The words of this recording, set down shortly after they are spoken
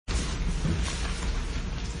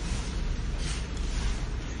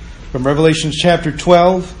from Revelation chapter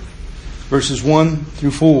 12, verses 1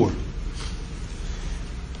 through 4.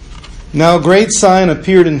 Now a great sign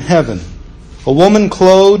appeared in heaven, a woman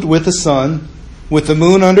clothed with the sun, with the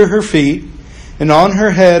moon under her feet, and on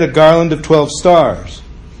her head a garland of 12 stars.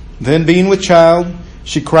 Then being with child,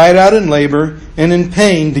 she cried out in labor and in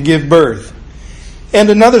pain to give birth. And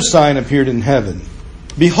another sign appeared in heaven.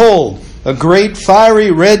 Behold, a great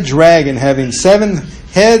fiery red dragon having 7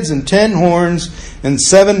 heads and 10 horns and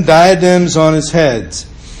 7 diadems on his heads.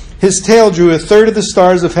 His tail drew 1/3 of the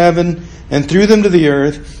stars of heaven and threw them to the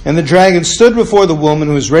earth. And the dragon stood before the woman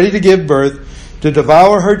who was ready to give birth to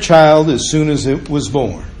devour her child as soon as it was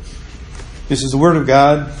born. This is the word of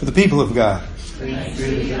God for the people of God. Thanks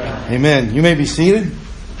be to God. Amen. You may be seated.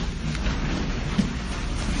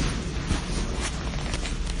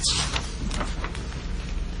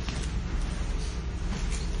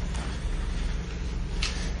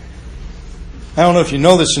 I don't know if you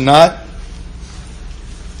know this or not,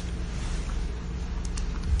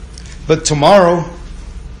 but tomorrow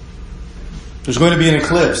there's going to be an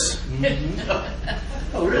eclipse.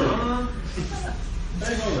 Oh, really?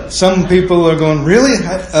 Some people are going, really?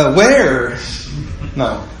 Where?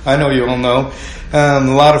 No, I know you all know. A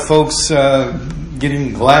lot of folks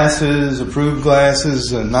getting glasses, approved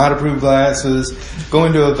glasses, not approved glasses,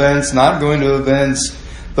 going to events, not going to events.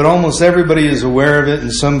 But almost everybody is aware of it in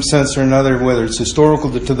some sense or another, whether it's historical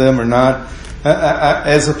to them or not.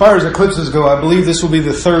 As far as eclipses go, I believe this will be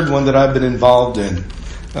the 3rd one that I've been involved in.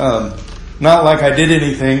 Not like I did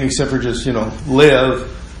anything except for just, live,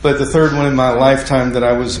 but the 3rd one in my lifetime that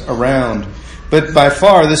I was around. But by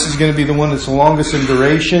far, this is going to be the one that's the longest in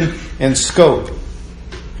duration and scope.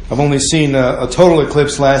 I've only seen a total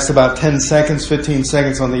eclipse last about 10 seconds, 15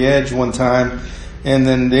 seconds on the edge one time, and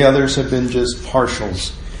then the others have been just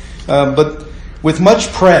partials. But with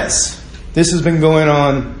much press, this has been going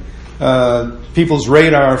on people's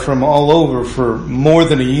radar from all over for more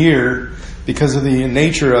than a year because of the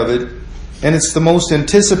nature of it. And it's the most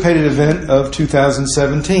anticipated event of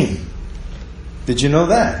 2017. Did you know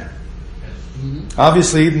that?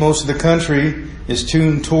 Obviously, most of the country is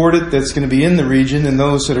tuned toward it that's going to be in the region, and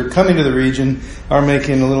those that are coming to the region are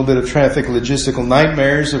making a little bit of traffic logistical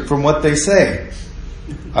nightmares from what they say.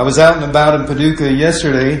 I was out and about in Paducah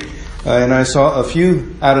yesterday, and I saw a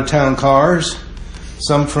few out-of-town cars,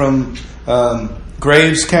 some from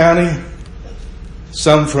Graves County,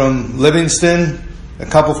 some from Livingston, a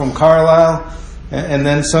couple from Carlisle, and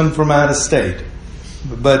then some from out of state.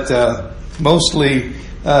 But mostly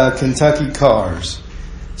Kentucky cars.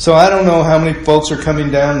 So I don't know how many folks are coming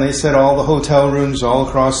down. They said all the hotel rooms all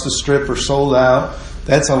across the strip are sold out.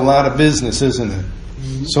 That's a lot of business, isn't it?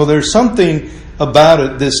 Mm-hmm. So there's something about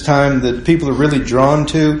it this time that people are really drawn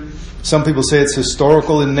to. Some people say it's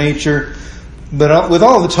historical in nature. But with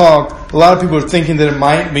all the talk, a lot of people are thinking that it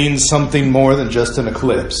might mean something more than just an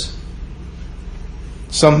eclipse.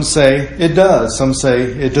 Some say it does. Some say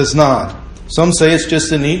it does not. Some say it's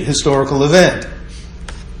just a neat historical event.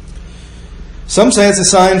 Some say it's a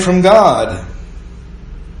sign from God.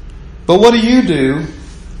 But what do you do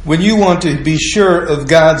when you want to be sure of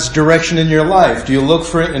God's direction in your life? Do you look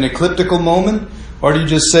for an ecliptical moment? Or do you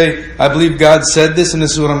just say, I believe God said this and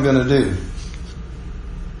this is what I'm going to do?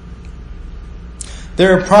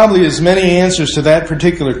 There are probably as many answers to that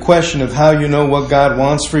particular question of how you know what God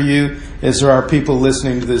wants for you as there are people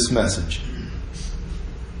listening to this message.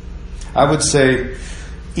 I would say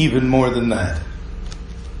even more than that.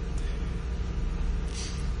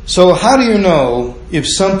 So how do you know if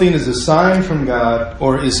something is a sign from God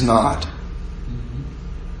or is not?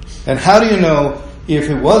 And how do you know if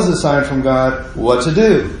it was a sign from God, what to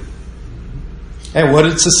do? And what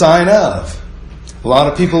it's a sign of? A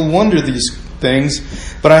lot of people wonder these things,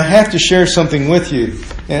 but I have to share something with you.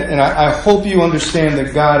 And I hope you understand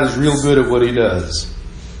that God is real good at what He does.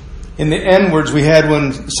 In the N-words, we had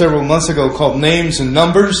one several months ago called Names and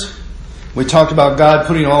Numbers. We talked about God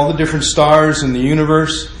putting all the different stars in the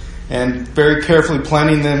universe and very carefully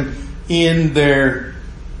planting them in their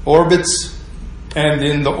orbits and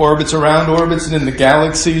in the orbits around orbits and in the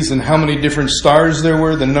galaxies and how many different stars there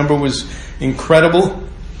were. The number was incredible.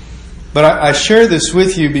 But I share this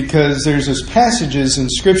with you because there's these passages in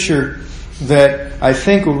Scripture that I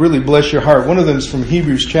think will really bless your heart. One of them is from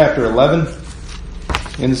Hebrews chapter 11.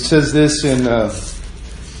 And it says this in,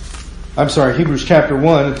 Hebrews chapter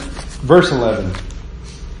 1, verse 11.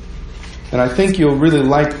 And I think you'll really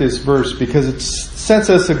like this verse because it sets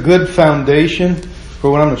us a good foundation for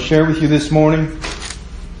what I'm going to share with you this morning.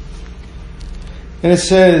 And it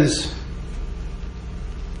says,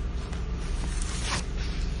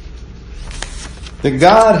 that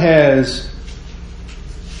God has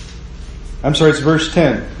It's verse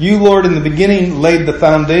 10. You, Lord, in the beginning laid the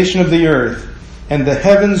foundation of the earth, and the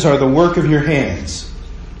heavens are the work of your hands.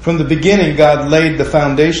 From the beginning, God laid the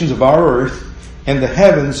foundations of our earth, and the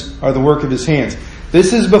heavens are the work of His hands.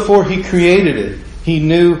 This is before He created it. He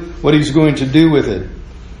knew what He was going to do with it.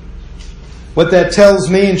 What that tells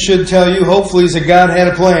me and should tell you, hopefully, is that God had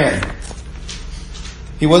a plan.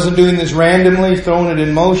 He wasn't doing this randomly, throwing it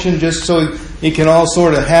in motion just so it can all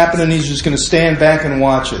sort of happen and He's just going to stand back and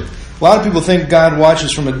watch it. A lot of people think God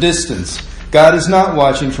watches from a distance. God is not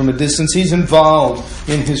watching from a distance. He's involved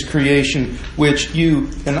in His creation, which you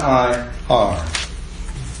and I are.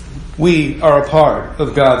 We are a part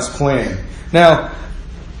of God's plan. Now,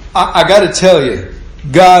 I got to tell you,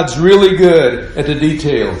 God's really good at the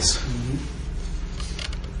details.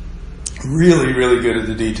 Really, really good at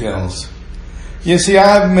the details. You see,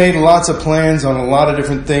 I've made lots of plans on a lot of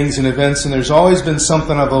different things and events, and there's always been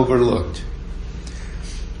something I've overlooked.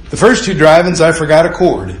 The first 2 drive-ins, I forgot a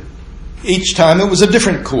cord. Each time it was a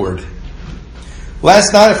different cord.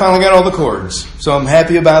 Last night I finally got all the cords, so I'm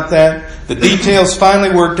happy about that. The details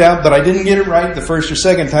finally worked out, but I didn't get it right the first or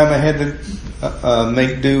second time. I had to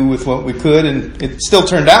make do with what we could, and it still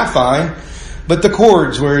turned out fine. But the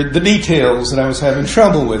cords were the details that I was having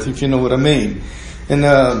trouble with, if you know what I mean. And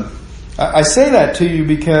I say that to you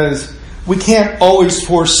because we can't always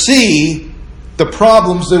foresee the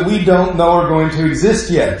problems that we don't know are going to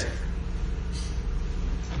exist yet.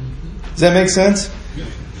 Does that make sense?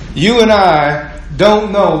 You and I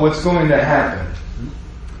don't know what's going to happen.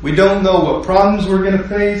 We don't know what problems we're going to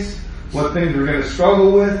face, what things we're going to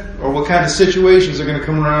struggle with, or what kind of situations are going to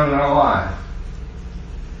come around in our life.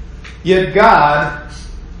 Yet God,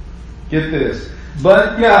 get this,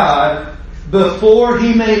 but God, before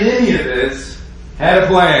He made any of this, had a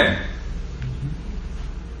plan.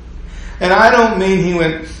 And I don't mean He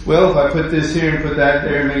went, well, if I put this here and put that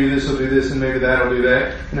there, maybe this will do this and maybe that will do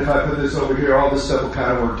that. And if I put this over here, all this stuff will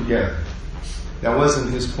kind of work together. That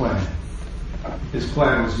wasn't His plan. His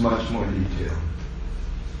plan was much more detailed.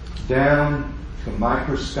 Down to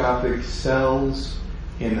microscopic cells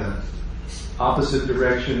in a opposite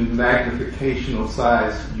direction, magnificational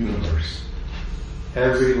size universe.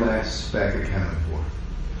 Every last speck accounted for.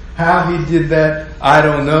 How He did that, I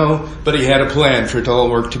don't know, but He had a plan for it to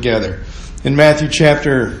all work together. In Matthew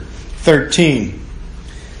chapter 13,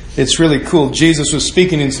 it's really cool. Jesus was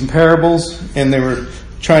speaking in some parables, and they were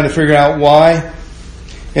trying to figure out why.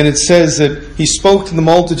 And it says that He spoke to the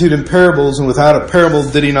multitude in parables, and without a parable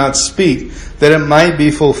did He not speak, that it might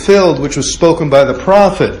be fulfilled which was spoken by the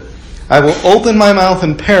prophet. I will open my mouth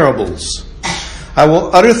in parables. I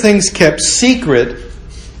will utter things kept secret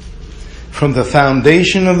from the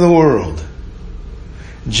foundation of the world.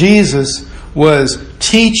 Jesus was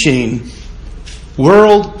teaching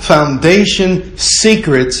world foundation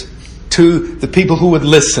secrets to the people who would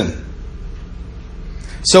listen.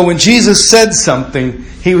 So when Jesus said something,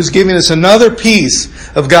 He was giving us another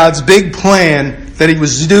piece of God's big plan that He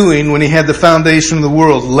was doing when He had the foundation of the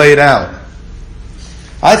world laid out.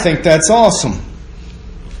 I think that's awesome.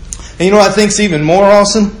 And you know what I think's even more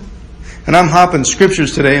awesome? And I'm hopping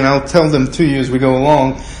scriptures today, and I'll tell them to you as we go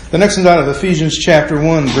along. The next one's out of Ephesians chapter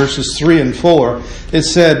 1, verses 3 and 4. It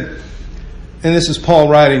said, and this is Paul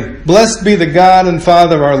writing, Blessed be the God and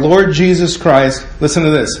Father of our Lord Jesus Christ, listen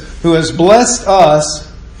to this, who has blessed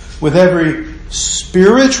us with every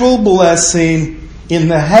spiritual blessing in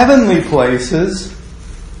the heavenly places.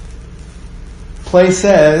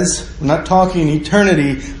 Places, we're not talking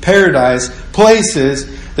eternity, paradise,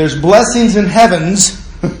 places. There's blessings in heavens.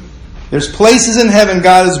 There's places in heaven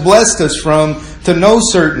God has blessed us from to know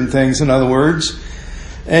certain things, in other words.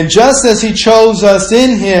 And just as He chose us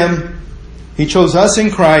in Him, He chose us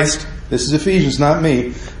in Christ, this is Ephesians, not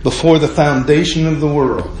me, before the foundation of the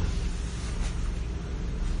world,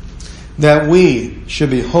 that we should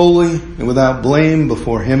be holy and without blame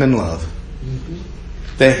before Him in love.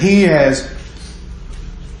 That He has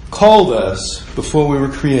called us before we were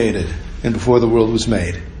created and before the world was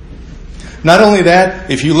made. Not only that,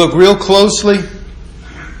 if you look real closely,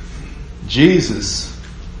 Jesus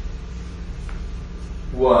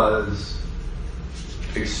was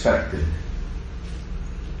expected.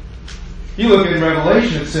 You look in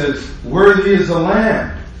Revelation, it says, Worthy is the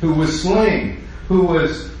Lamb who was slain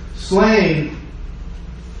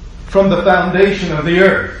from the foundation of the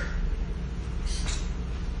earth.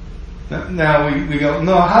 Now we go,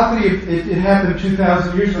 no, how could it happened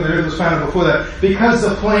 2,000 years ago? The earth was founded before that. Because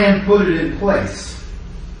the plan put it in place.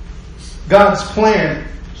 God's plan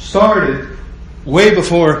started way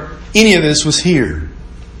before any of this was here.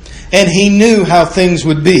 And He knew how things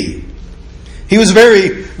would be. He was very,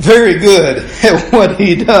 very good at what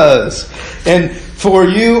He does. And for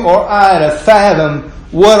you or I to fathom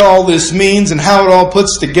what all this means and how it all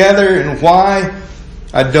puts together and why,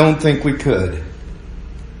 I don't think we could.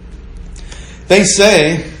 They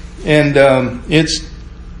say, and it's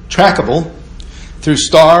trackable through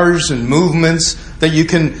stars and movements, that you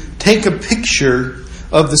can take a picture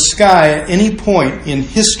of the sky at any point in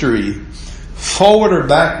history, forward or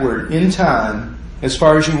backward in time, as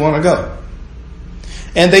far as you want to go.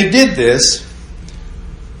 And they did this,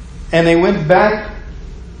 and they went back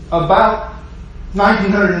about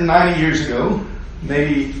 1990 years ago,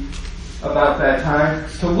 maybe about that time,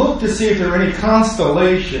 to look to see if there were any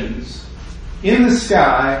constellations in the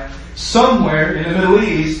sky somewhere in the Middle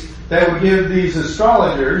East that would give these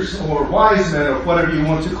astrologers, or wise men, or whatever you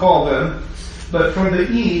want to call them, but from the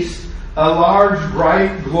east, a large,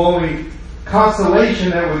 bright, glowing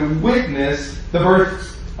constellation that would witness the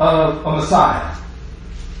birth of a Messiah.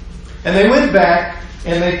 And they went back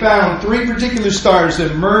and they found 3 particular stars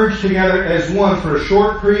that merged together as one for a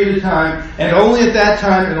short period of time, and only at that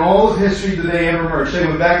time in all of history did they ever merge. They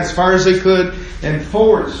went back as far as they could and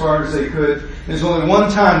forward as far as they could. There's only one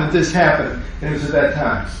time that this happened, and it was at that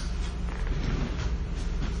time.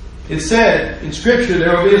 It said in Scripture,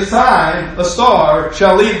 there will be a sign, a star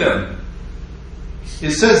shall lead them.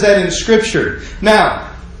 It says that in Scripture.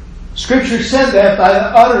 Now, Scripture said that by the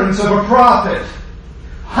utterance of a prophet,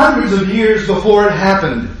 hundreds of years before it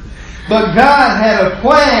happened. But God had a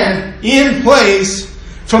plan in place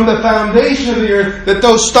from the foundation of the earth that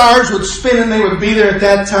those stars would spin and they would be there at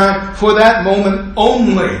that time for that moment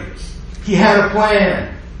only. He had a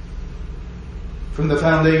plan from the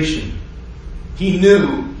foundation. He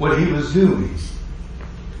knew what He was doing.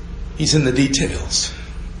 He's in the details.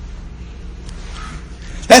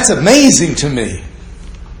 That's amazing to me.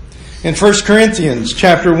 In 1 Corinthians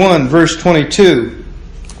chapter 1, verse 22,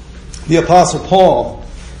 the Apostle Paul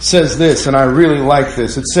says this, and I really like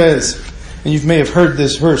this. It says, and you may have heard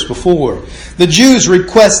this verse before, the Jews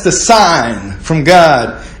request a sign from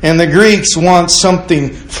God, and the Greeks want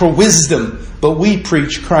something for wisdom, but we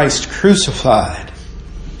preach Christ crucified.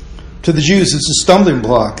 To the Jews it's a stumbling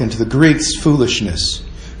block, and to the Greeks foolishness.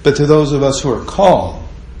 But to those of us who are called,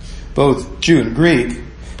 both Jew and Greek,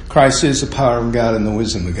 Christ is the power of God and the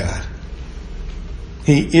wisdom of God.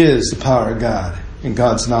 He is the power of God and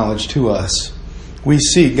God's knowledge to us. We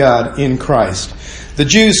see God in Christ. The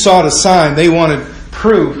Jews sought a sign. They wanted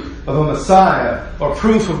proof of a Messiah or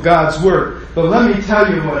proof of God's work. But let me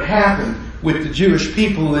tell you what happened with the Jewish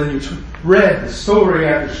people, and you read the story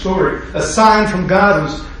after story. A sign from God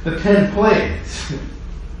was the 10 plagues.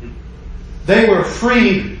 They were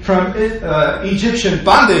freed from Egyptian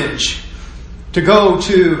bondage to go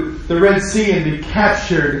to the Red Sea and be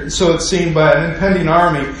captured, so it seemed, by an impending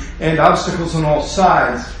army and obstacles on all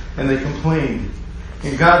sides. And they complained.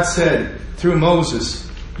 And God said through Moses,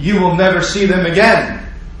 you will never see them again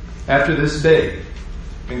after this day.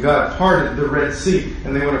 And God parted the Red Sea,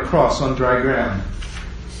 and they went across on dry ground.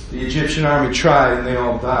 The Egyptian army tried, and they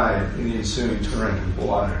all died in the ensuing torrent of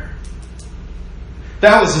water.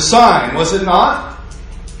 That was a sign, was it not?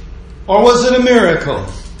 Or was it a miracle?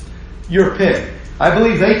 Your pick. I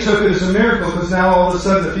believe they took it as a miracle, because now all of a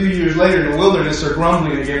sudden, a few years later, in the wilderness, they're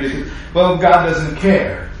grumbling again because, well, God doesn't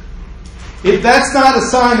care. If that's not a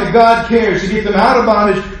sign that God cares to get them out of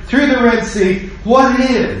bondage through the Red Sea, what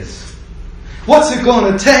is? What's it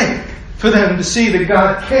going to take for them to see that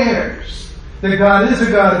God cares? That God is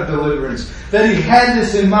a God of deliverance? That He had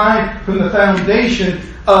this in mind from the foundation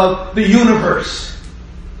of the universe,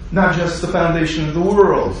 not just the foundation of the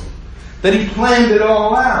world. That He planned it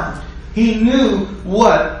all out. He knew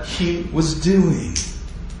what He was doing.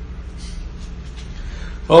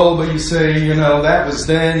 Oh, but you say, that was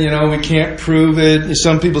then, we can't prove it.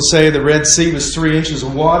 Some people say the Red Sea was 3 inches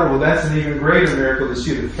of water. Well, that's an even greater miracle to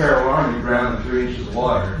see the Pharaoh army drown in 3 inches of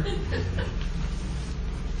water.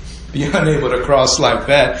 Be unable to cross like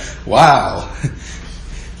that. Wow.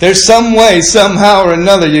 There's some way, somehow or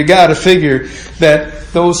another, you got to figure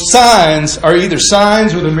that those signs are either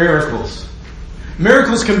signs or the miracles.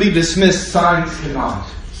 Miracles can be dismissed, signs cannot.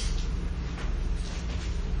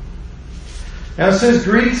 Now it says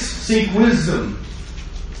Greeks seek wisdom.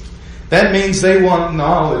 That means they want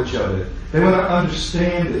knowledge of it. They want to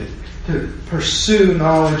understand it, to pursue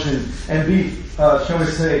knowledge and be, shall we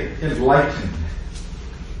say, enlightened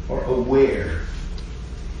or aware.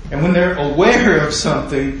 And when they're aware of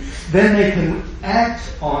something, then they can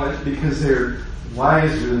act on it because they're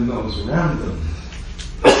wiser than those around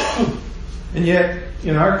them. And yet,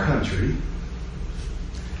 in our country,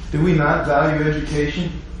 do we not value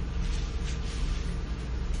education?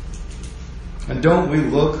 And don't we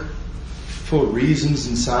look for reasons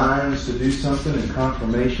and signs to do something and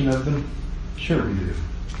confirmation of them? Sure we do.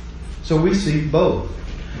 So we seek both.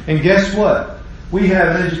 And guess what? We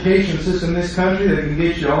have an education system in this country that can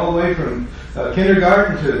get you all the way from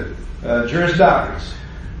kindergarten to Juris Doctors.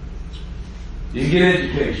 You can get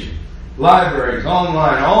education. Libraries,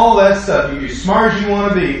 online, all that stuff. You're as smart as you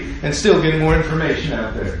want to be and still get more information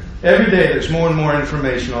out there. Every day there's more and more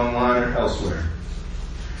information online or elsewhere.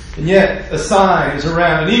 And yet, a sign is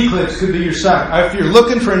around. An eclipse could be your sign. If you're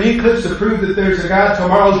looking for an eclipse to prove that there's a God,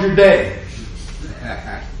 tomorrow's your day.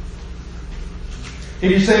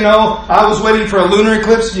 If you say, no, I was waiting for a lunar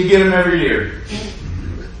eclipse, you get them every year.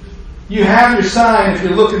 You have your sign if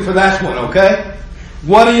you're looking for that one, okay?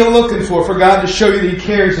 What are you looking for God to show you that He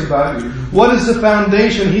cares about you? What is the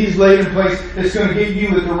foundation He's laid in place that's going to get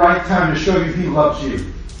you at the right time to show you He loves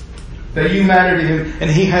you? That you matter to Him and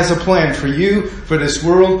He has a plan for you, for this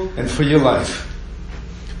world, and for your life.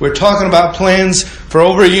 We're talking about plans for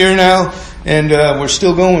over a year now, and we're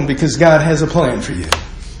still going because God has a plan for you.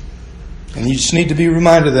 And you just need to be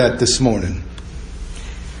reminded of that this morning.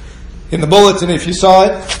 In the bulletin, if you saw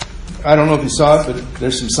it, I don't know if you saw it, but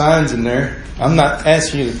there's some signs in there. I'm not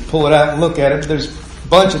asking you to pull it out and look at it, but there's a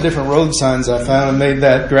bunch of different road signs I found and made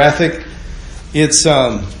that graphic. It's,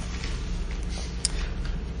 I'm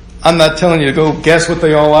not telling you to go guess what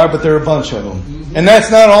they all are, but there are a bunch of them. And that's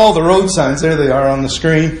not all the road signs. There they are on the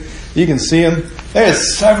screen. You can see them.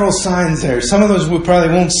 There's several signs there. Some of those we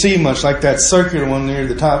probably won't see much, like that circular one near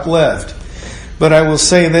the top left. But I will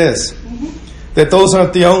say this, that those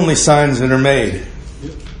aren't the only signs that are made.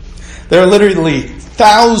 There are literally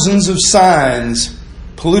thousands of signs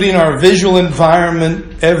polluting our visual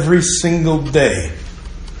environment every single day.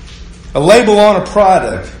 A label on a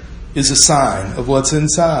product is a sign of what's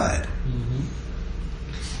inside.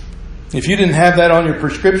 If you didn't have that on your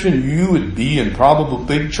prescription, you would be in probable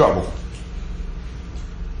big trouble.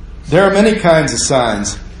 There are many kinds of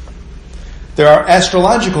signs. There are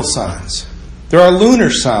astrological signs. There are lunar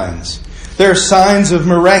signs. There are signs of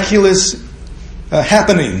miraculous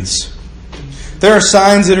happenings. There are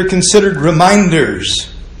signs that are considered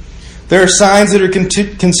reminders. There are signs that are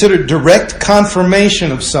considered direct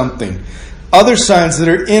confirmation of something. Other signs that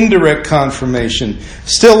are indirect confirmation.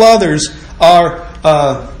 Still others are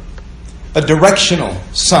a directional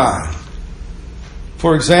sign.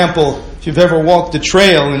 For example, if you've ever walked a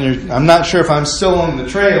trail and I'm not sure if I'm still on the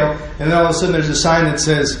trail, and then all of a sudden there's a sign that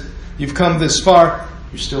says, you've come this far,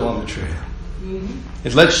 you're still on the trail.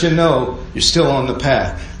 It lets you know you're still on the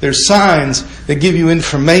path. There's signs that give you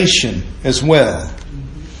information as well.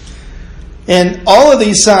 And all of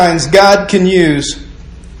these signs God can use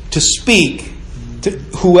to speak to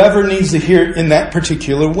whoever needs to hear it in that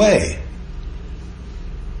particular way.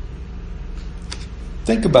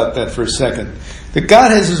 Think about that for a second. That God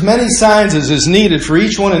has as many signs as is needed for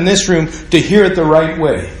each one in this room to hear it the right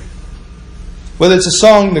way. Whether it's a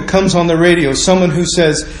song that comes on the radio, someone who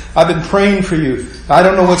says, I've been praying for you. I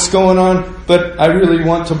don't know what's going on, but I really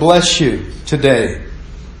want to bless you today.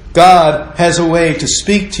 God has a way to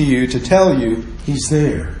speak to you, to tell you He's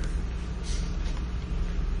there.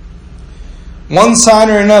 One sign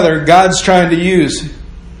or another, God's trying to use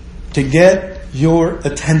to get your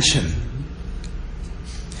attention.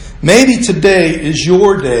 Maybe today is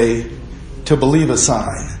your day to believe a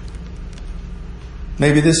sign.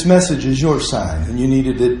 Maybe this message is your sign and you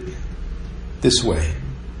needed it this way.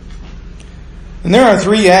 And there are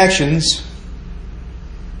 3 actions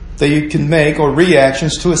that you can make, or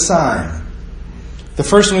reactions to a sign. The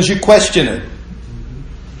first one is you question it.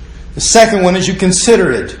 The second one is you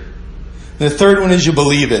consider it. And the third one is you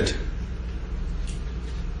believe it.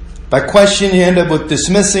 By questioning, you end up with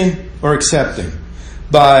dismissing or accepting.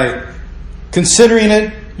 By considering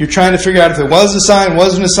it, you're trying to figure out if it was a sign,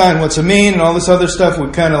 wasn't a sign, what's it mean, and all this other stuff. We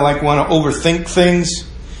kind of like want to overthink things.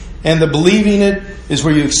 And the believing it is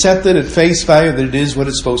where you accept it at face value that it is what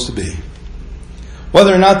it's supposed to be.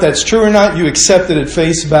 Whether or not that's true or not, you accept it at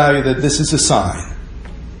face value that this is a sign.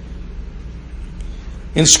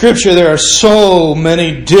 In Scripture, there are so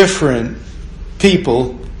many different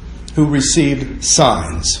people who received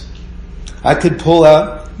signs. I could pull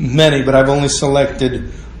out many, but I've only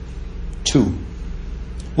selected 2.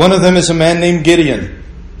 One of them is a man named Gideon.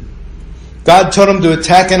 God told him to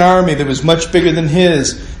attack an army that was much bigger than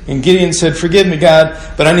his. And Gideon said, forgive me, God,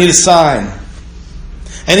 but I need a sign.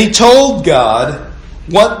 And he told God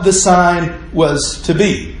what the sign was to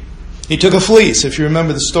be. He took a fleece, if you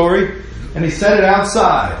remember the story, and he set it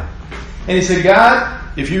outside. And he said,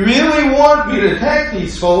 God, if you really want me to attack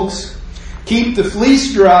these folks, keep the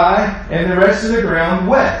fleece dry and the rest of the ground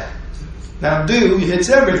wet. Now dew hits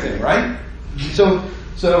everything, right? So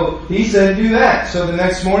So he said, do that. So the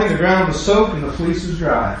next morning the ground was soaked and the fleece was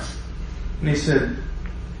dry. And he said,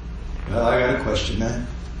 well, I got a question then.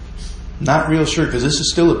 Not real sure, because this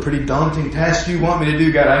is still a pretty daunting task you want me to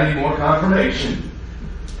do, God. I need more confirmation.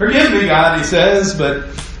 Forgive me, God, he says, but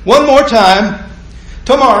one more time,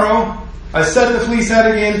 tomorrow, I set the fleece out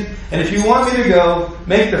again, and if you want me to go,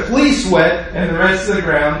 make the fleece wet and the rest of the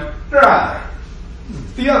ground dry.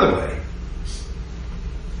 The other way.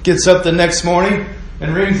 Gets up the next morning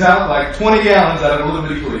and wrings out like 20 gallons out of a little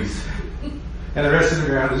bitty fleece. And the rest of the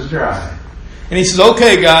ground is dry. And he says,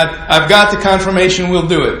 okay, God, I've got the confirmation, we'll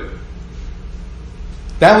do it.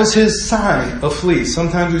 That was his sign of fleece.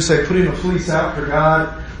 Sometimes we say putting a fleece out for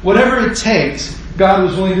God. Whatever it takes, God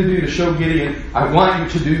was willing to do to show Gideon, I want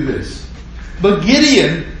you to do this. But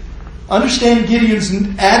Gideon, understand Gideon's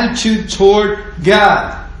attitude toward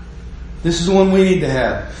God. This is the one we need to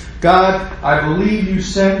have. God, I believe you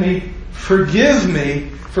sent me. Forgive me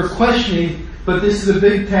for questioning, but this is a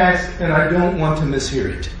big task and I don't want to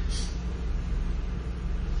mishear it.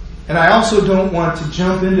 And I also don't want to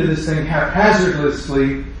jump into this thing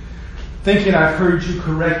haphazardly, thinking I've heard you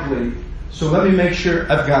correctly. So let me make sure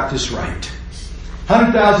I've got this right.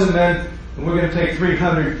 100,000 men, and we're going to take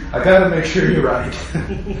 300. I've got to make sure you're right.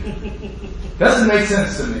 Doesn't make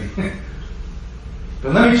sense to me.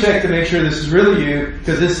 But let me check to make sure this is really you,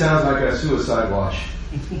 because this sounds like a suicide watch.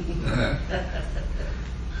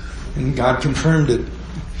 And God confirmed it.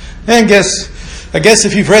 And I guess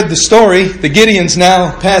if you've read the story, the Gideons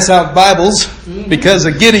now pass out Bibles because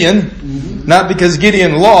of Gideon. Not because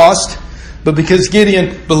Gideon lost, but because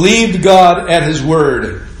Gideon believed God at His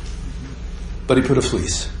word. But he put a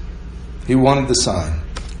fleece. He wanted the sign.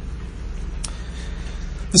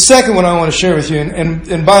 The second one I want to share with you,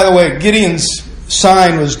 and by the way, Gideon's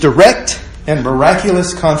sign was direct and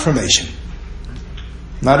miraculous confirmation.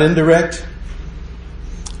 Not indirect.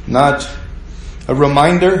 Not a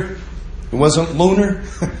reminder. It wasn't lunar.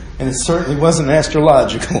 And it certainly wasn't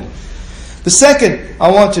astrological. The second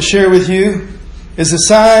I want to share with you is a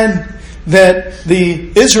sign that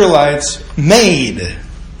the Israelites made.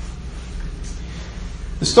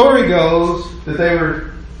 The story goes that they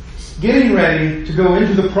were getting ready to go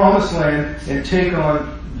into the promised land and take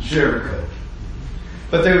on Jericho.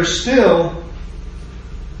 But they were still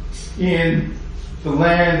in the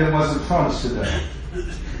land that wasn't promised to them.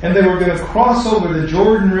 And they were going to cross over the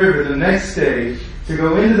Jordan River the next day to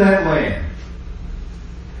go into that land.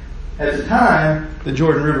 At the time, the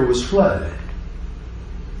Jordan River was flooded.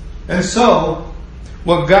 And so,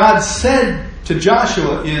 what God said to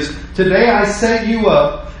Joshua is, today I set you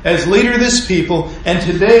up as leader of this people, and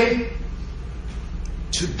today,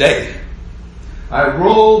 I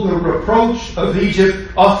roll the reproach of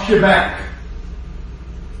Egypt off your back.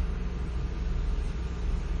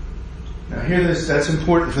 Now hear this, that's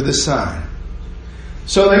important for this sign.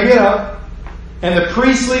 So they get up, and the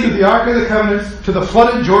priests lead with the Ark of the Covenant to the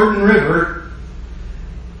flooded Jordan River,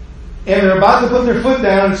 and they're about to put their foot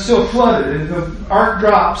down, it's still flooded, and the Ark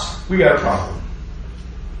drops, we got a problem.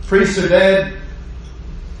 Priests are dead,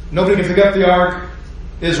 nobody can pick up the Ark,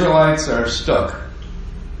 Israelites are stuck.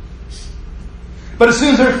 But as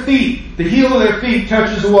soon as their feet, the heel of their feet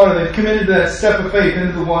touches the water, they've committed that step of faith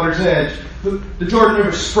into the water's edge, the Jordan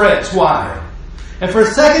River spreads wide. And for a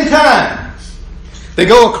second time, they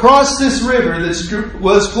go across this river that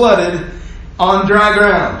was flooded on dry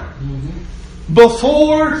ground. Mm-hmm.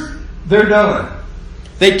 Before they're done,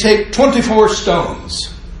 they take 24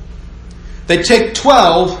 stones. They take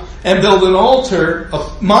 12 and build an altar,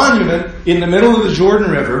 a monument in the middle of the Jordan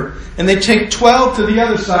River, and they take 12 to the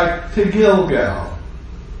other side to Gilgal.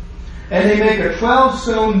 And they make a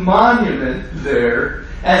 12-stone monument there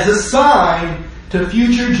as a sign to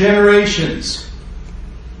future generations.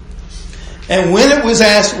 And when it was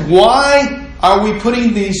asked, why are we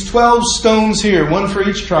putting these 12 stones here, one for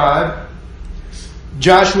each tribe,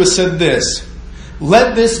 Joshua said this,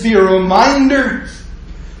 let this be a reminder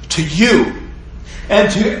to you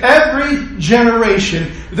and to every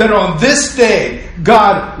generation that on this day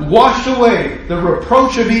God washed away the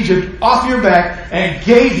reproach of Egypt off your back and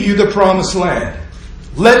gave you the promised land.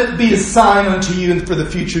 Let it be a sign unto you and for the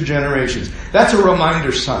future generations. That's a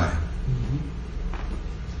reminder sign.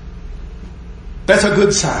 That's a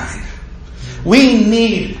good sign. We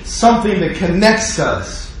need something that connects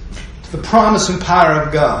us to the promise and power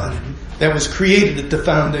of God that was created at the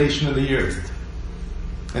foundation of the earth.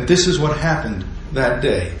 And this is what happened that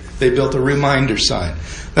day. They built a reminder sign.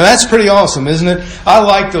 Now that's pretty awesome, isn't it? I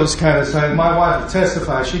like those kind of signs. My wife will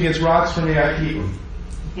testify. She gets rocks for me, I keep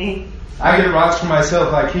them. I get rocks for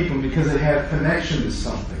myself, I keep them because they have connection to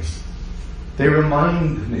something. They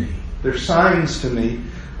remind me They're signs to me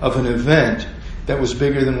of an event that was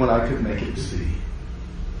bigger than what I could make it to be.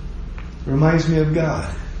 It reminds me of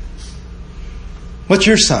God. What's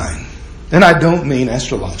your sign? And I don't mean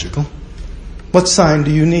astrological. What sign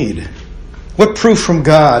do you need? What proof from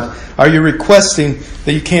God are you requesting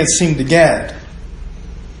that you can't seem to get?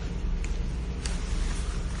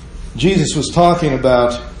 Jesus was talking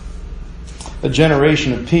about a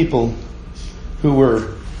generation of people who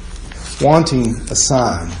were wanting a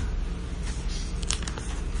sign.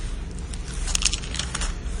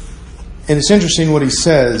 And it's interesting what he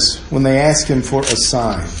says when they ask him for a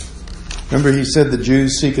sign. Remember he said the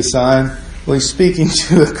Jews seek a sign? Well, he's speaking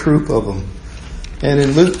to a group of them. And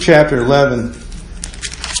in Luke chapter 11,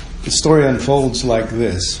 the story unfolds like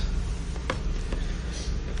this.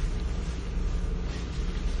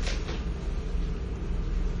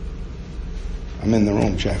 I'm in the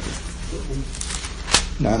wrong chapter.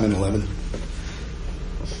 No, I'm in 11.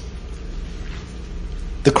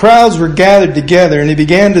 The crowds were gathered together, and he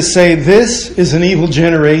began to say, "This is an evil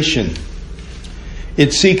generation.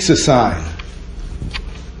 It seeks a sign."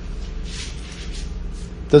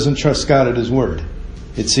 Doesn't trust God at His word.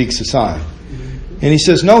 It seeks a sign. And he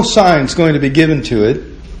says, no sign's going to be given to it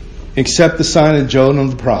except the sign of Jonah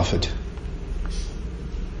the prophet.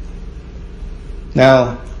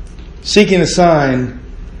 Now, seeking a sign,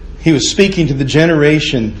 he was speaking to the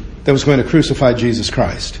generation that was going to crucify Jesus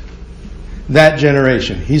Christ. That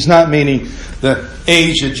generation. He's not meaning the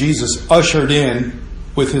age that Jesus ushered in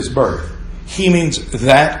with his birth. He means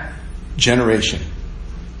that generation.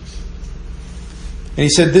 And he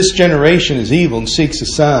said this generation is evil and seeks a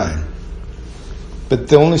sign. But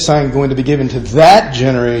the only sign going to be given to that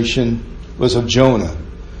generation was of Jonah.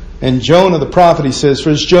 And Jonah the prophet, he says, for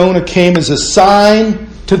as Jonah came as a sign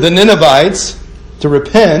to the Ninevites to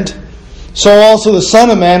repent, so also the Son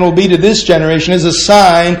of Man will be to this generation as a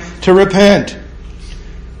sign to repent.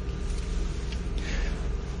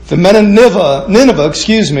 The men of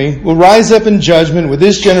Nineveh, will rise up in judgment with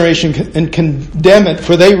this generation and condemn it,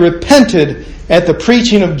 for they repented at the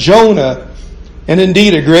preaching of Jonah, and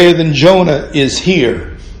indeed a greater than Jonah is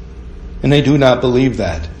here. And they do not believe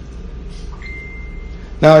that.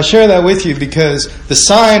 Now I share that with you because the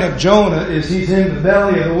sign of Jonah is he's in the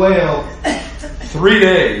belly of the whale 3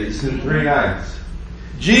 days and 3 nights.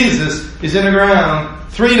 Jesus is in the ground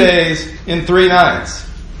 3 days and 3 nights.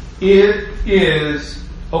 It is,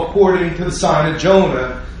 according to the sign of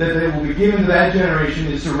Jonah, that they will be given to that generation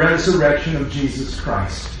is the resurrection of Jesus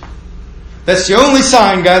Christ. That's the only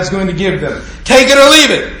sign God's going to give them. Take it or leave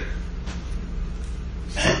it.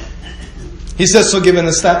 He's also given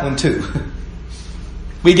us that one too.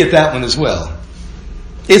 We get that one as well.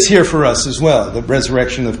 It's here for us as well, the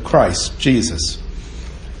resurrection of Christ, Jesus.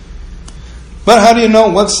 But how do you know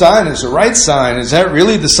what sign is the right sign? Is that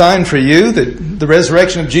really the sign for you? That the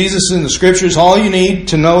resurrection of Jesus in the Scriptures, all you need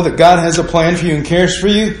to know that God has a plan for you and cares for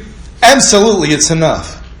you? Absolutely, it's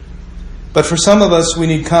enough. But for some of us, we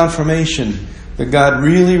need confirmation that God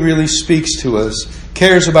really, really speaks to us,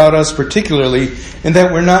 cares about us particularly, and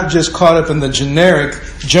that we're not just caught up in the generic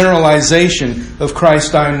generalization of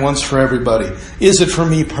Christ dying once for everybody. Is it for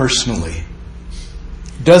me personally?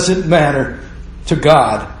 Does it matter to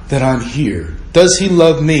God that I'm here? Does He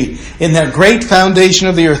love me? In that great foundation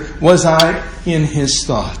of the earth, was I in His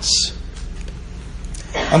thoughts?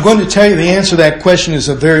 I'm going to tell you the answer to that question is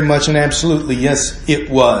a very much and absolutely yes, it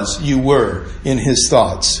was. You were in His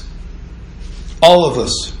thoughts. All of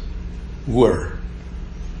us were.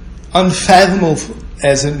 Unfathomable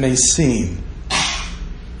as it may seem,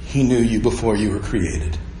 He knew you before you were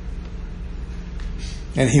created.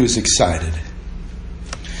 And He was excited.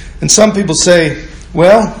 And some people say,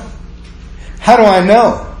 well, how do I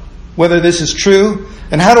know whether this is true?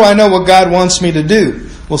 And how do I know what God wants me to do?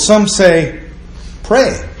 Well, some say,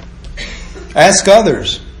 pray. Ask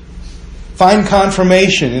others. Find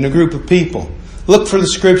confirmation in a group of people. Look for the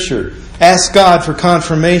Scripture. Ask God for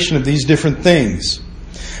confirmation of these different things.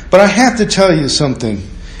 But I have to tell you something.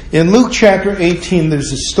 In Luke chapter 18,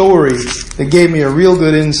 there's a story that gave me a real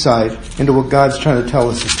good insight into what God's trying to tell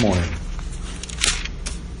us this morning.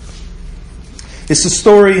 It's the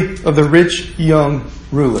story of the rich young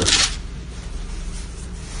ruler.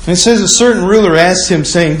 And it says a certain ruler asked him,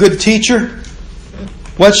 saying, "Good teacher,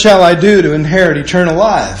 what shall I do to inherit eternal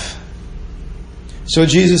life?" So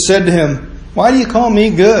Jesus said to him, "Why do you call me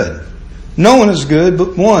good? No one is good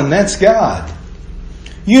but one, that's God.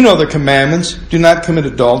 You know the commandments. Do not commit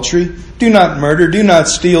adultery. Do not murder. Do not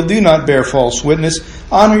steal. Do not bear false witness.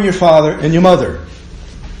 Honor your father and your mother."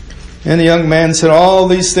 And the young man said, "All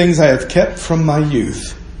these things I have kept from my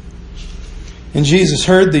youth." And Jesus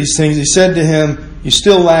heard these things. He said to him, you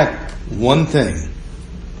still lack one thing.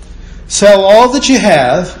 Sell all that you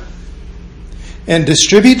have and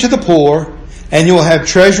distribute to the poor, and you will have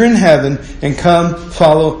treasure in heaven, and come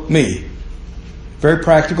follow me. Very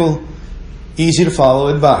practical, easy to follow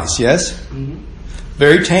advice, yes? Mm-hmm.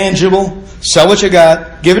 Very tangible. Sell what you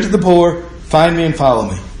got, give it to the poor, find me and follow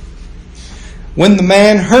me. When the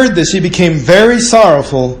man heard this, he became very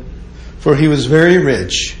sorrowful, for he was very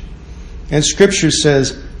rich. And Scripture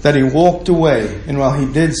says that he walked away, and while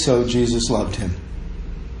he did so, Jesus loved him.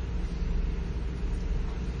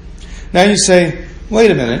 Now you say,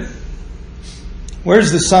 wait a minute.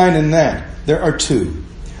 Where's the sign in that? There are two.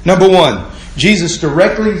 Number one, Jesus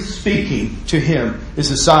directly speaking to him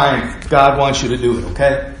is a sign God wants you to do it,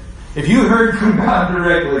 okay? If you heard from God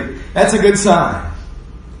directly, that's a good sign.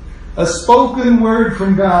 A spoken word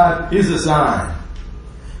from God is a sign.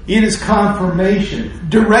 It is confirmation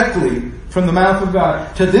directly from the mouth of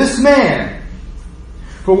God to this man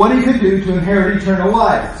for what he could do to inherit eternal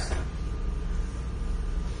life.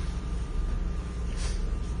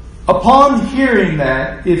 Upon hearing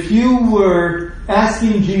that, if you were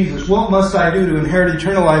asking Jesus, what must I do to inherit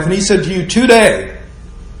eternal life? And he said to you today,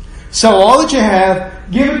 sell all that you have,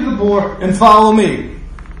 give it to the poor, and follow me.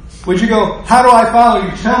 Would you go, how do I follow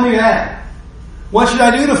you? Tell me that. What should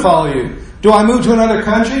I do to follow you? Do I move to another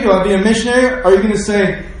country? Do I be a missionary? Or are you going to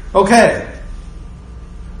say, okay?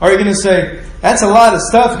 Or are you going to say, that's a lot of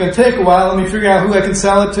stuff. It's going to take a while. Let me figure out who I can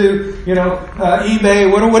sell it to. eBay.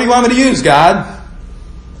 What do you want me to use, God?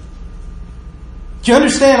 Do you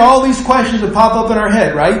understand all these questions that pop up in our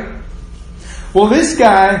head, right? Well, this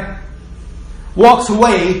guy walks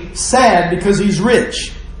away sad because he's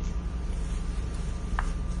rich.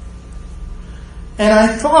 And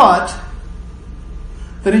I thought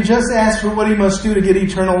that he just asked for what he must do to get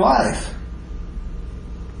eternal life.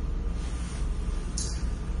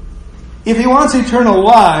 If he wants eternal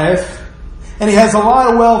life, and he has a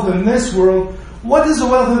lot of wealth in this world, what does the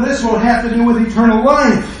wealth of this world have to do with eternal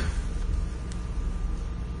life?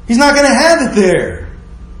 He's not going to have it there.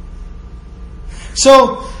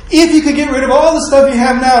 So, if you could get rid of all the stuff you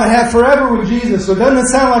have now to have forever with Jesus, so doesn't it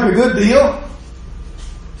sound like a good deal?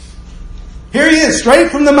 Here he is,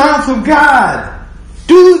 straight from the mouth of God.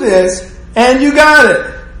 Do this, and you got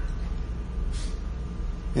it.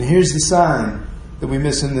 And here's the sign that we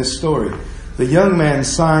miss in this story. The young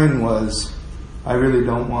man's sign was, I really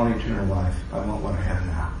don't want eternal life. I want what I have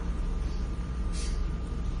now.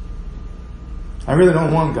 I really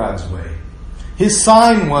don't want God's way. His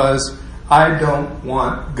sign was, I don't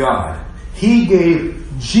want God. He gave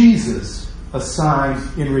Jesus a sign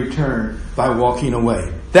in return by walking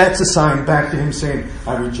away. That's a sign back to him saying,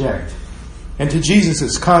 I reject. And to Jesus,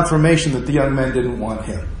 it's confirmation that the young man didn't want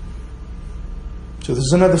him. So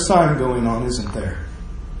there's another sign going on, isn't there?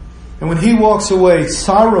 And when he walks away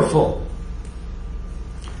sorrowful,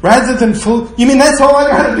 rather than full, you mean that's all I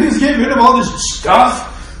got to do is get rid of all this stuff?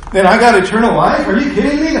 Then I got eternal life? Are you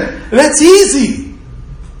kidding me? That's easy.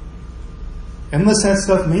 Unless that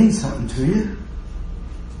stuff means something to you.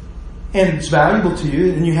 And it's valuable to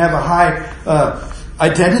you, and you have a high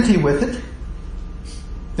identity with it.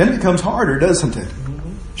 Then it becomes harder, doesn't it?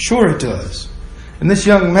 Sure it does. And this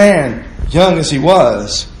young man, young as he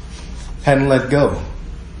was, hadn't let go.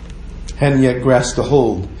 Hadn't yet grasped the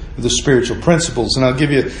hold of the spiritual principles. And I'll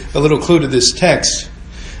give you a little clue to this text.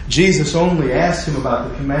 Jesus only asked him about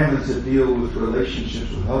the commandments that deal with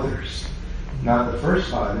relationships with others, not the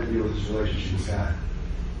first five that deal with his relationship with God.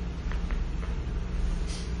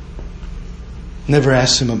 Never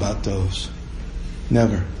asked him about those.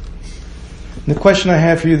 Never. And the question I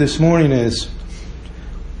have for you this morning is,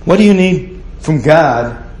 what do you need from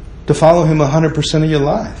God to follow Him 100% of your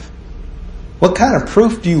life? What kind of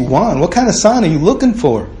proof do you want? What kind of sign are you looking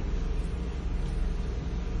for?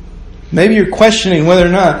 Maybe you're questioning whether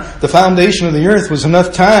or not the foundation of the earth was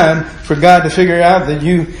enough time for God to figure out that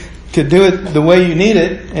you could do it the way you need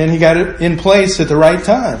it, and He got it in place at the right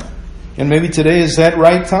time. And maybe today is that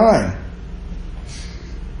right time.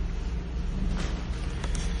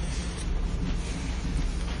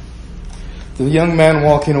 The young man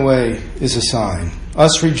walking away is a sign.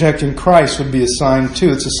 Us rejecting Christ would be a sign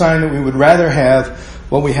too. It's a sign that we would rather have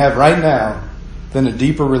what we have right now than a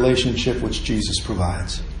deeper relationship which Jesus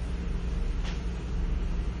provides.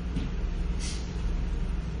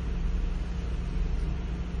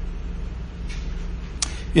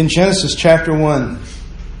 In Genesis chapter 1,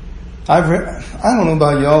 I don't know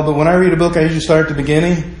about y'all, but when I read a book, I usually start at the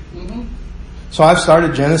beginning. Mm-hmm. So I've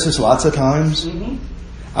started Genesis lots of times. Mm-hmm.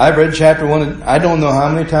 I've read chapter 1, and I don't know how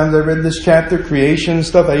many times I've read this chapter, creation and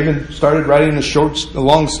stuff. I even started writing a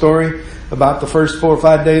long story about the first 4 or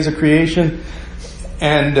 5 days of creation.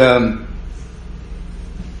 And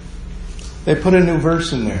they put a new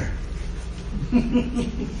verse in there.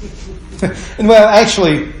 And well,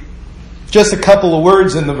 actually, just a couple of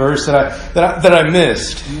words in the verse that I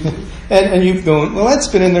missed. And you going, well, that's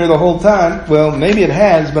been in there the whole time. Well, maybe it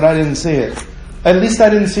has, but I didn't see it. At least I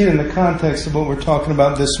didn't see it in the context of what we're talking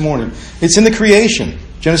about this morning. It's in the creation.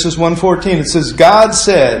 Genesis 1:14. It says, God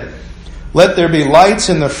said, let there be lights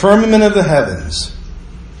in the firmament of the heavens.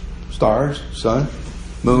 Stars, sun,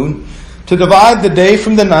 moon. To divide the day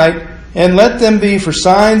from the night. And let them be for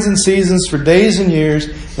signs and seasons, for days and years.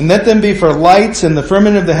 And let them be for lights in the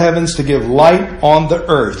firmament of the heavens to give light on the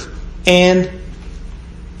earth. And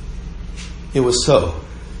it was so.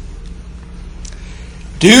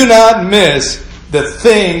 Do not miss the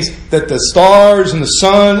things that the stars and the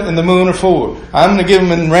sun and the moon are for. I'm going to give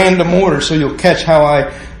them in random order so you'll catch how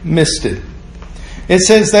I missed it. It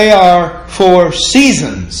says they are for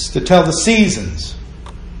seasons, to tell the seasons.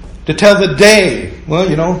 To tell the day. Well,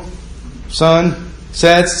 you know, sun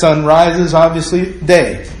sets, sun rises, obviously,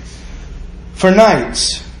 day. For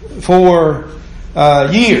nights, for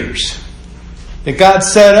years. That God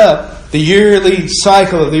set up the yearly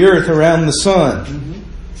cycle of the earth around the sun.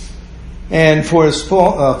 And for his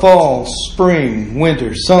fall, spring,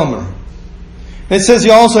 winter, summer. It says he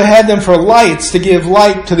also had them for lights to give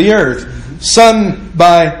light to the earth. Sun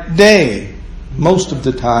by day, most of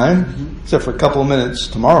the time, except for a couple of minutes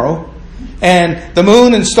tomorrow. And the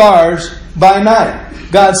moon and stars by night.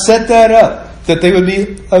 God set that up, that they would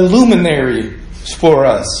be a luminary for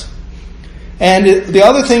us. And the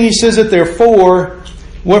other thing he says that they're for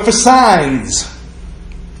were for signs.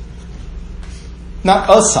 Not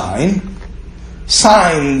a sign.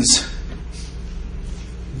 Signs.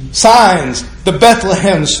 Signs. The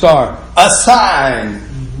Bethlehem star. A sign.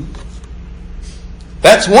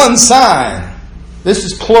 That's one sign. This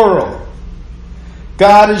is plural.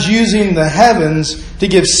 God is using the heavens to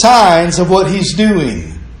give signs of what He's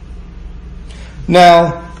doing.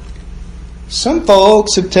 Now, some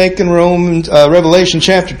folks have taken Revelation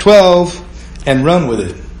chapter 12 and run with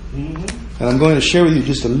it. And I'm going to share with you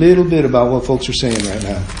just a little bit about what folks are saying right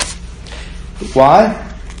now.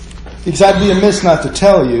 Why? Because I'd be amiss not to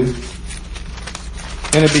tell you,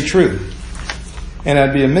 and it'd be true. And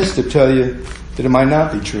I'd be amiss to tell you that it might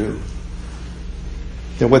not be true.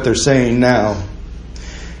 Than what they're saying now.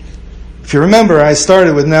 If you remember, I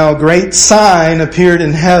started with now a great sign appeared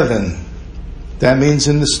in heaven. That means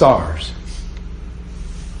in the stars.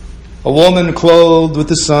 A woman clothed with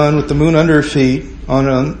the sun, with the moon under her feet, on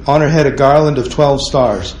her head a garland of 12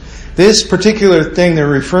 stars. This particular thing they're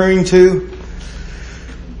referring to,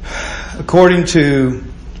 according to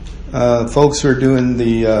folks who are doing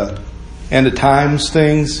the end of times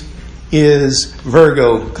things, is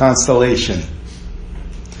Virgo constellation.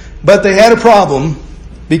 But they had a problem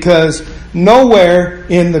because nowhere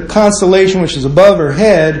in the constellation which is above her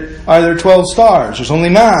head are there 12 stars. There's only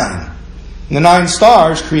 9. And the 9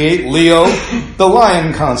 stars create Leo, the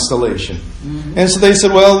lion constellation. And so they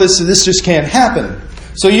said, well, this just can't happen.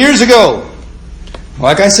 So years ago,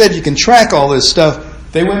 like I said, you can track all this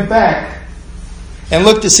stuff. They went back and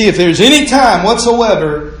looked to see if there's any time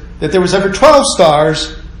whatsoever that there was ever 12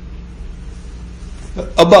 stars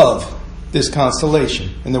above this constellation.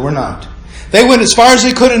 And there were not. They went as far as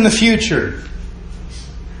they could in the future.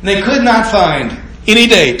 And they could not find any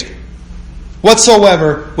date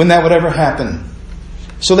whatsoever when that would ever happen.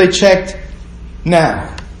 So they checked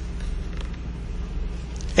now.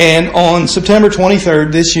 And on September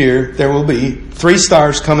 23rd this year, there will be 3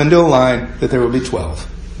 stars come into a line that there will be 12.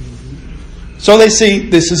 So they see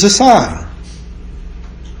this is a sign.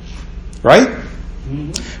 Right?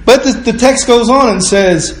 But the text goes on and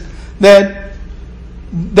says that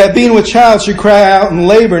being with child should cry out in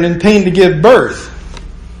labor and in pain to give birth.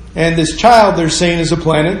 And this child they're seeing is the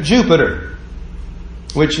planet Jupiter,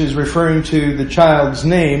 which is referring to the child's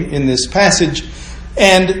name in this passage.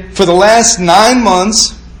 And for the last 9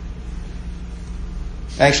 months,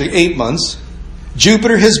 actually 8 months,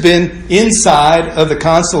 Jupiter has been inside of the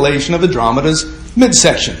constellation of Andromeda's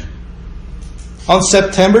midsection. On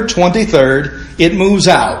September 23rd, it moves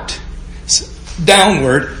out,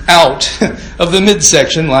 downward, out of the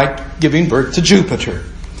midsection, like giving birth to Jupiter.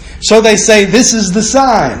 So they say this is the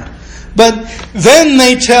sign. But then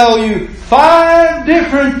they tell you 5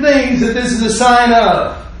 different things that this is a sign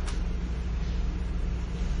of.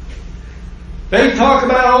 They talk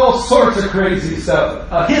about all sorts of crazy stuff.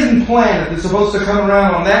 A hidden planet that's supposed to come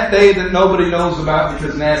around on that day that nobody knows about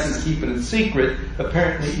because NASA's keeping it secret,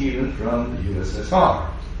 apparently even from the USSR.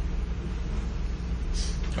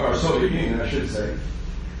 Or Soviet Union, I should say.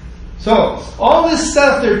 So, all this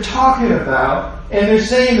stuff they're talking about, and they're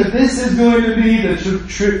saying that this is going to be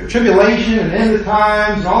the tribulation and end of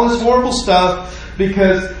times and all this horrible stuff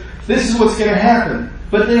because this is what's going to happen.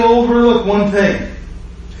 But they overlook one thing.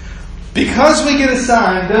 Because we get a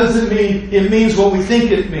sign doesn't mean it means what we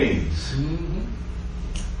think it means.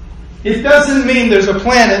 It doesn't mean there's a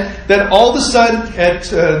planet that all of a sudden at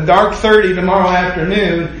dark 30 tomorrow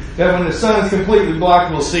afternoon, that when the sun is completely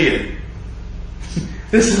blocked, we'll see it.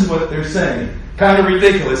 This is what they're saying. Kind of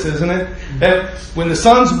ridiculous, isn't it? That when the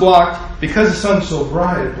sun's blocked, because the sun's so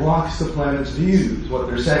bright, it blocks the planet's view, is what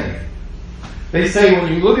they're saying. They say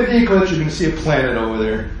when you look at the eclipse, you're going to see a planet over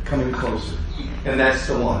there coming closer. And that's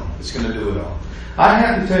the one that's going to do it all. I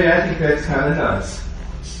have to tell you, I think that's kind of nuts.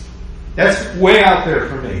 That's way out there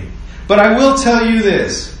for me. But I will tell you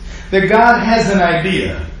this, that God has an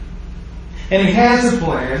idea. And He has a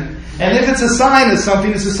plan. And if it's a sign of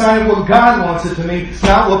something, it's a sign of what God wants it to mean,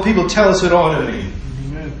 not what people tell us it ought to mean.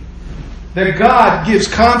 Amen. That God gives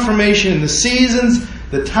confirmation in the seasons,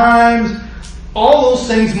 the times, all those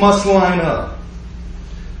things must line up.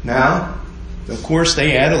 Now, of course,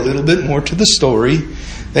 they add a little bit more to the story.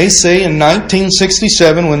 They say in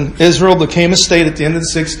 1967, when Israel became a state at the end of the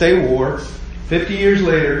 6 Day War, 50 years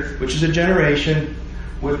later, which is a generation,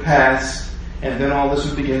 would pass, and then all this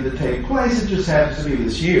would begin to take place. It just happens to be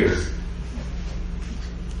this year.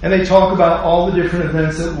 And they talk about all the different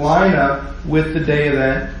events that line up with the day of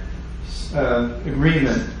that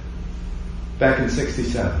agreement back in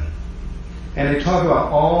 67. And they talk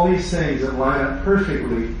about all these things that line up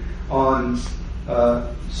perfectly on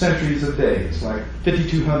centuries of days, like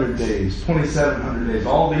 5,200 days, 2,700 days,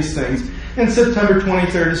 all these things. And September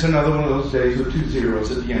 23rd is another one of those days with 2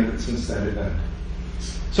 zeros at the end since that event.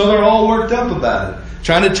 So they're all worked up about it,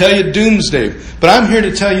 trying to tell you doomsday. But I'm here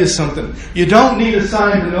to tell you something. You don't need a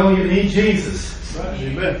sign to know you need Jesus. Right.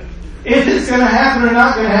 Amen. If it's going to happen or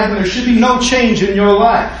not going to happen, there should be no change in your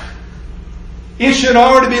life. It should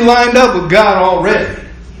already be lined up with God already.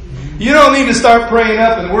 You don't need to start praying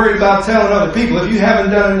up and worry about telling other people. If you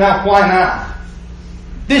haven't done it now, why not?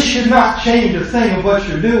 This should not change a thing of what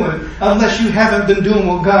you're doing unless you haven't been doing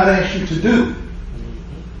what God asked you to do.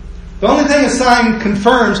 The only thing a sign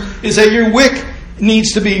confirms is that your wick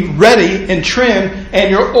needs to be ready and trimmed and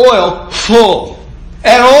your oil full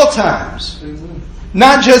at all times.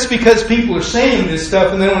 Not just because people are saying this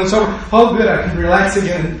stuff and then when it's over, oh good, I can relax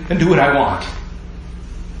again and do what I want.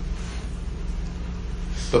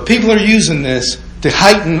 But people are using this to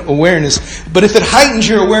heighten awareness. But if it heightens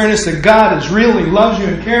your awareness that God is real, He loves you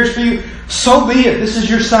and cares for you, so be it. This is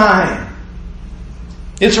your sign.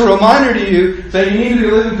 It's a reminder to you that you need to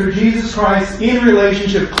be living for Jesus Christ in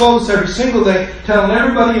relationship, close every single day, telling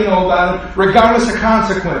everybody you know about Him, regardless of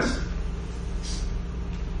consequence.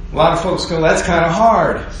 A lot of folks go, that's kind of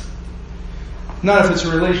hard. Not if it's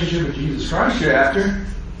a relationship with Jesus Christ you're after.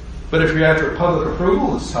 But if you're after public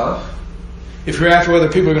approval, it's tough. If you're after whether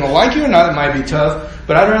people are going to like you or not, it might be tough.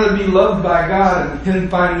 But I'd rather be loved by God and Him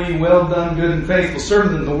find me well done, good and faithful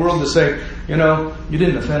servant than the world to say, you know, you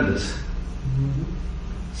didn't offend us.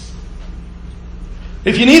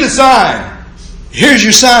 If you need a sign, here's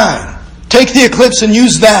your sign. Take the eclipse and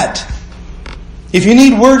use that. If you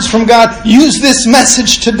need words from God, use this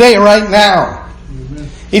message today, right now. Amen.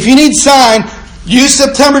 If you need sign, use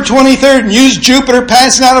September 23rd and use Jupiter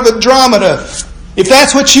passing out of Andromeda. If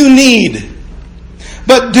that's what you need.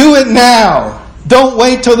 But do it now. Don't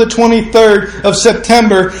wait till the 23rd of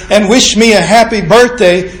September and wish me a happy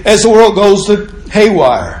birthday as the world goes to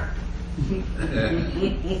haywire.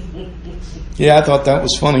 Yeah, I thought that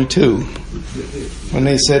was funny too. When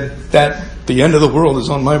they said that the end of the world is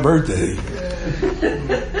on my birthday.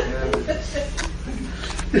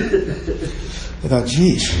 I thought,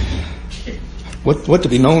 geez, what to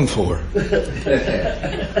be known for?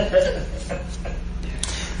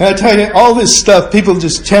 And I tell you, all this stuff, people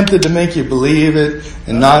just tempted to make you believe it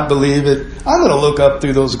and not believe it. I'm going to look up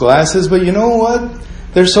through those glasses, but you know what?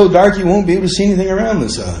 They're so dark you won't be able to see anything around the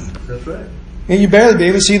sun. That's right. And you barely be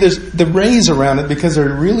able to see the rays around it because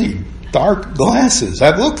they're really dark glasses.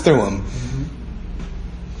 I've looked through them. Mm-hmm.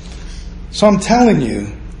 So I'm telling you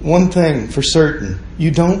one thing for certain. You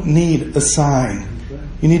don't need a sign.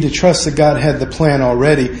 You need to trust that God had the plan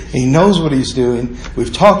already and He knows what He's doing.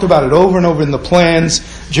 We've talked about it over and over in the plans.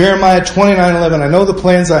 Jeremiah 29:11, I know the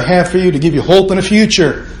plans I have for you to give you hope and a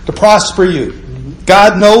future, to prosper you. Mm-hmm.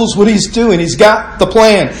 God knows what He's doing. He's got the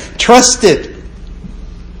plan. Trust it.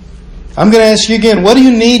 I'm going to ask you again, what do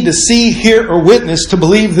you need to see, hear, or witness to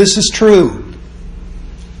believe this is true?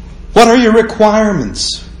 What are your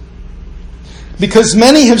requirements? Because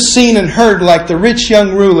many have seen and heard like the rich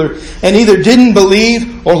young ruler and either didn't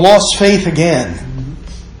believe or lost faith again.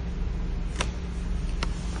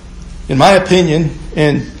 In my opinion,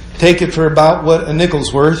 and take it for about what a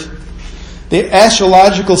nickel's worth, the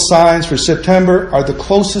astrological signs for September are the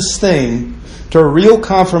closest thing to a real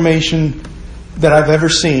confirmation that I've ever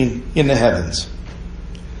seen in the heavens.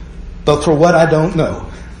 But for what I don't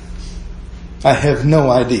know, I have no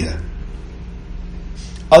idea.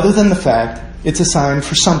 Other than the fact it's a sign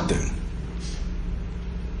for something.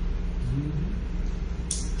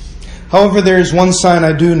 However, there is one sign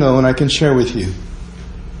I do know and I can share with you.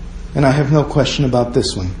 And I have no question about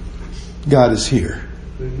this one. God is here.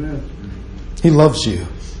 Amen. He loves you.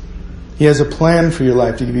 He has a plan for your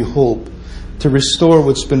life to give you hope, to restore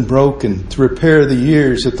what's been broken, to repair the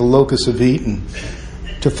years that the locusts have eaten,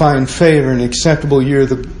 to find favor in the acceptable year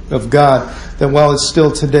of God, that while it's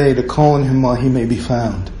still today, to call on Him while He may be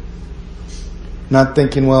found. Not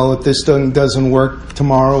thinking, well, if this doesn't work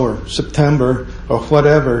tomorrow or September or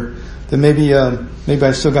whatever, then maybe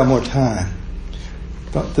I still got more time.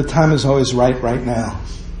 But the time is always right now.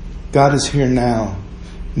 God is here now.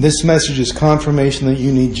 This message is confirmation that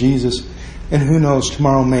you need Jesus. And who knows,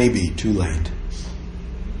 tomorrow may be too late.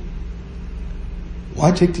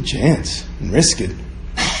 Why take the chance and risk it?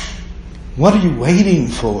 What are you waiting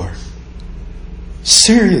for?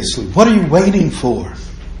 Seriously, what are you waiting for?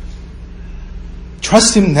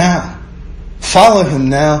 Trust Him now. Follow Him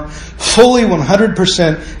now, fully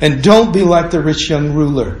 100%, and don't be like the rich young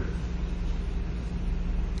ruler.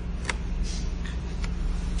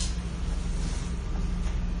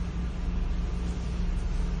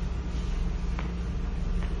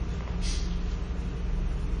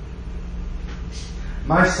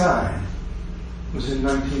 My sign was in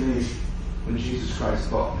 1980 when Jesus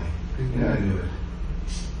Christ bought me, and I knew it.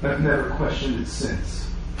 I've never questioned it since.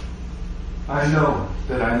 I know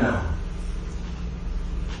that I know.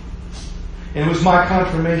 And it was my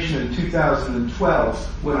confirmation in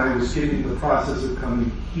 2012 when I was getting the process of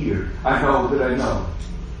coming here. I know that I know.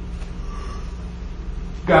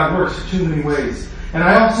 God works in too many ways. And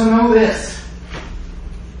I also know this.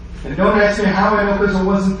 And don't ask me how I know, because I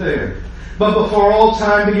wasn't there. But before all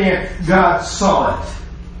time began, God saw it.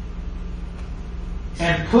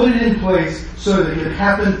 And put it in place so that it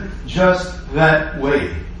happened just that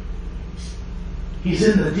way. He's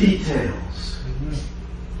in the details.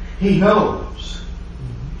 He knows.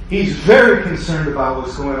 He's very concerned about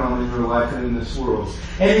what's going on in your life and in this world.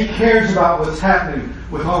 And He cares about what's happening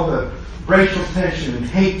with all the racial tension and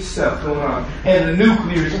hate stuff going on. And the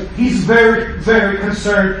nuclear stuff. He's very, very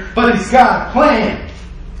concerned. But He's got a plan.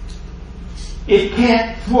 It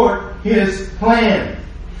can't thwart His plan.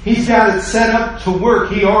 He's got it set up to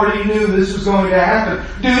work. He already knew this was going to happen.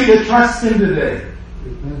 Do you trust Him today?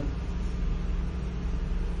 Amen.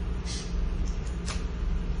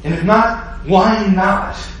 And if not, why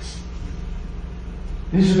not?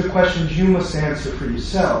 These are the questions you must answer for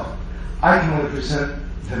yourself. I can only present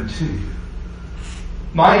them to you.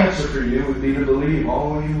 My answer for you would be to believe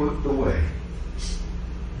all the way.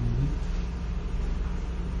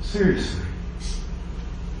 Seriously.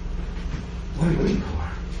 What are you waiting for?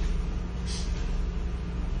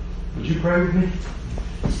 Would you pray with me?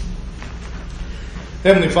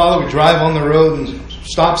 Heavenly Father, we drive on the road and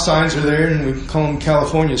stop signs are there, and we call them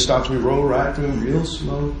California stops. We roll right through them real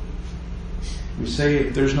slow. We say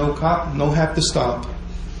if there's no cop, no have to stop.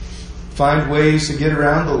 Find ways to get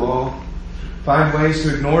around the law. Find ways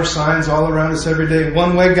to ignore signs all around us every day.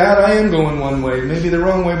 One way, God, I am going one way. Maybe the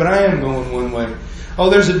wrong way, but I am going one way. Oh,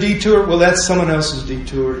 there's a detour. Well, that's someone else's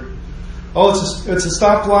detour. Oh, it's a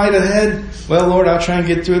stoplight ahead. Well, Lord, I'll try and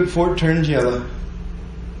get through it before it turns yellow.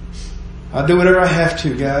 I'll do whatever I have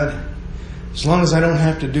to, God, as long as I don't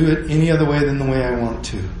have to do it any other way than the way I want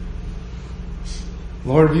to.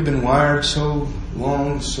 Lord, we've been wired so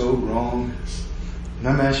long, so wrong. And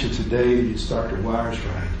I'm asking you today that you start your wires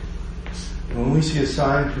right. And when we see a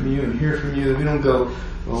sign from you and hear from you, that we don't go,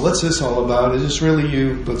 well, what's this all about? Is this really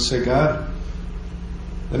you? But say, God,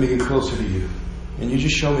 let me get closer to you. And you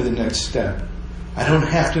just show me the next step. I don't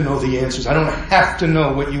have to know the answers. I don't have to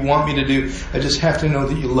know what you want me to do. I just have to know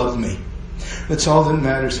that you love me. That's all that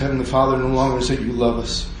matters, Heavenly Father, no longer is that you love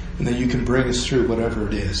us and that you can bring us through whatever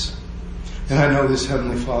it is. And I know this,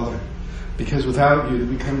 Heavenly Father, because without you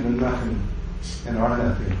we come to nothing and are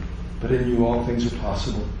nothing. But in you all things are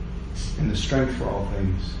possible, and the strength for all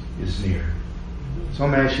things is near. So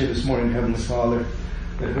I'm asking you this morning, Heavenly Father,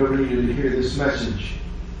 that whoever needed to hear this message,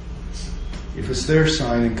 if it's their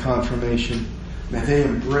sign and confirmation, may they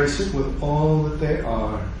embrace it with all that they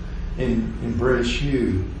are and embrace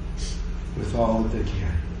you with all that they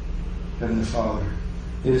can. Heavenly Father,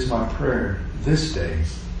 it is my prayer this day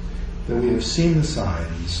that we have seen the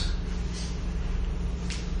signs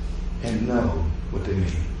and know what they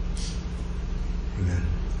mean. Amen.